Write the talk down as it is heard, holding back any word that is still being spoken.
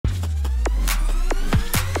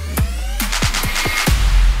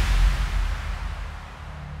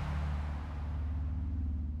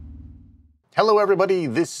Hello everybody,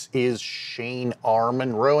 this is Shane R.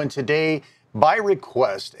 Monroe, and today, by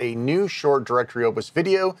request, a new short directory Opus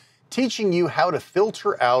video teaching you how to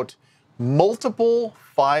filter out multiple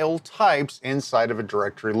file types inside of a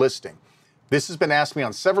directory listing. This has been asked me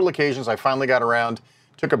on several occasions. I finally got around,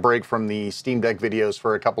 took a break from the Steam Deck videos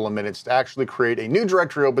for a couple of minutes to actually create a new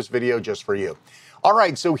directory Opus video just for you. All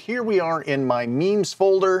right, so here we are in my memes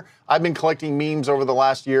folder. I've been collecting memes over the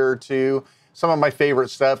last year or two. Some of my favorite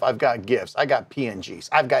stuff, I've got GIFs, I got PNGs,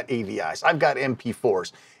 I've got AVIs, I've got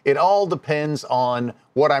MP4s. It all depends on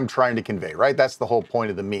what I'm trying to convey, right? That's the whole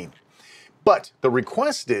point of the meme. But the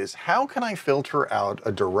request is, how can I filter out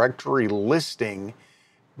a directory listing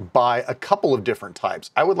by a couple of different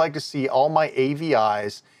types? I would like to see all my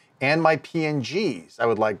AVIs and my PNGs. I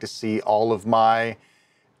would like to see all of my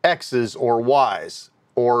X's or Y's,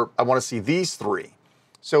 or I want to see these three.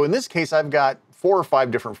 So in this case, I've got 4 or 5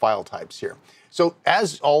 different file types here. So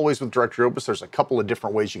as always with Directory Opus, there's a couple of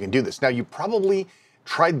different ways you can do this. Now you probably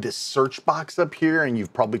tried this search box up here and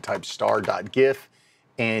you've probably typed star.gif,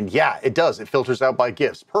 and yeah, it does. It filters out by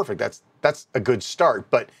GIFs. Perfect. That's a good start.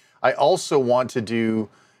 But I also want to do,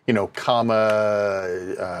 comma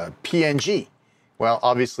PNG. Well,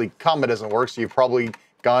 obviously comma doesn't work, so you've probably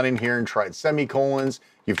gone in here and tried semicolons.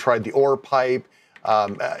 You've tried the OR pipe.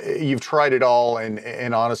 You've tried it all,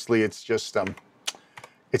 and honestly, it's just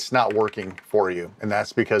it's not working for you, and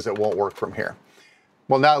that's because it won't work from here.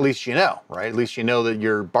 Well, now at least you know, right? At least you know that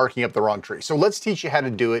you're barking up the wrong tree. So let's teach you how to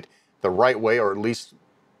do it the right way, or at least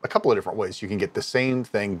a couple of different ways you can get the same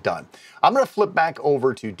thing done. I'm going to flip back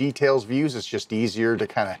over to details views. It's just easier to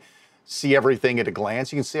kind of see everything at a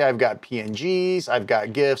glance. You can see I've got PNGs, I've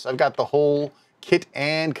got GIFs, I've got the whole kit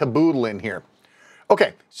and caboodle in here.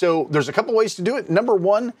 Okay, so there's a couple ways to do it. Number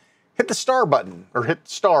one, hit the star button, or hit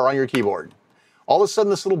star on your keyboard. All of a sudden,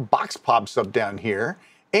 this little box pops up down here,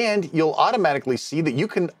 and you'll automatically see that you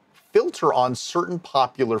can filter on certain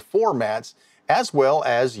popular formats, as well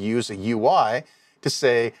as use a UI to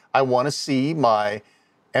say, I want to see my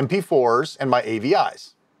MP4s and my AVIs.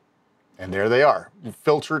 And there they are,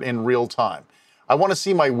 filtered in real time. I want to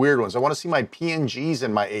see my weird ones. I want to see my PNGs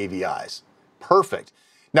and my AVIs. Perfect.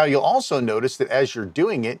 Now you'll also notice that as you're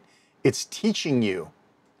doing it, it's teaching you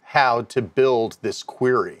how to build this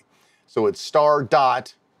query. So it's star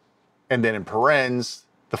dot, and then in parens,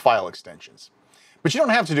 the file extensions. But you don't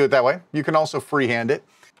have to do it that way. You can also freehand it.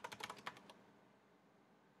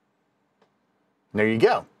 There you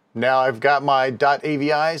go. Now I've got my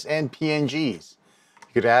 .avis and PNGs.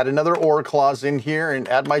 You could add another OR clause in here and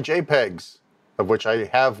add my JPEGs, of which I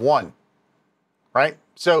have one, right?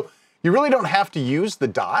 So you really don't have to use the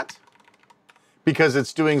dot because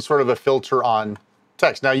it's doing sort of a filter on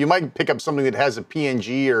text. Now you might pick up something that has a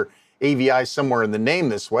PNG or AVI somewhere in the name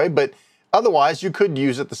this way, but otherwise you could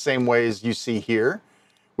use it the same way as you see here,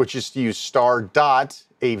 which is to use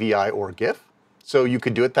star.avi or GIF. So you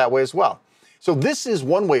could do it that way as well. So this is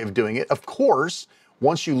one way of doing it. Of course,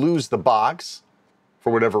 once you lose the box,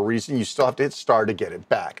 for whatever reason, you still have to hit star to get it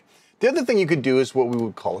back. The other thing you could do is what we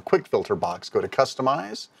would call a quick filter box. Go to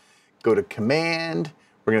Customize, go to Command,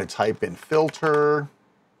 we're going to type in Filter.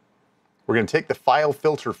 We're going to take the File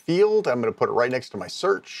Filter field, I'm going to put it right next to my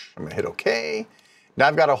search. I'm going to hit OK. Now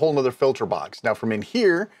I've got a whole nother filter box. Now from in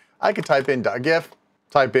here, I could type in .gif,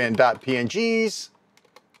 type in .pngs,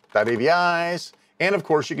 .avis, and of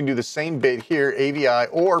course you can do the same bit here, AVI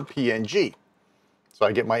or PNG. So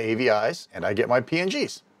I get my AVIs and I get my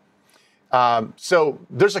PNGs. So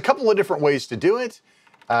there's a couple of different ways to do it.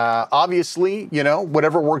 Obviously,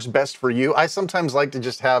 whatever works best for you. I sometimes like to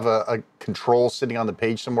just have a control sitting on the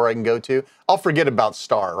page somewhere I can go to. I'll forget about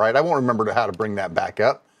star, right? I won't remember how to bring that back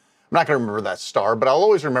up. I'm not going to remember that star, but I'll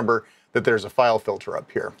always remember that there's a file filter up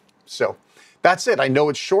here. So that's it. I know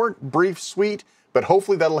it's short, brief, sweet, but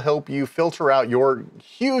hopefully that'll help you filter out your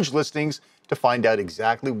huge listings to find out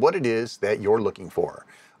exactly what it is that you're looking for.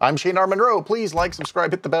 I'm Shane R. Monroe. Please like,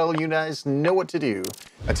 subscribe, hit the bell. You guys know what to do.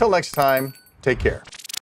 Until next time, take care.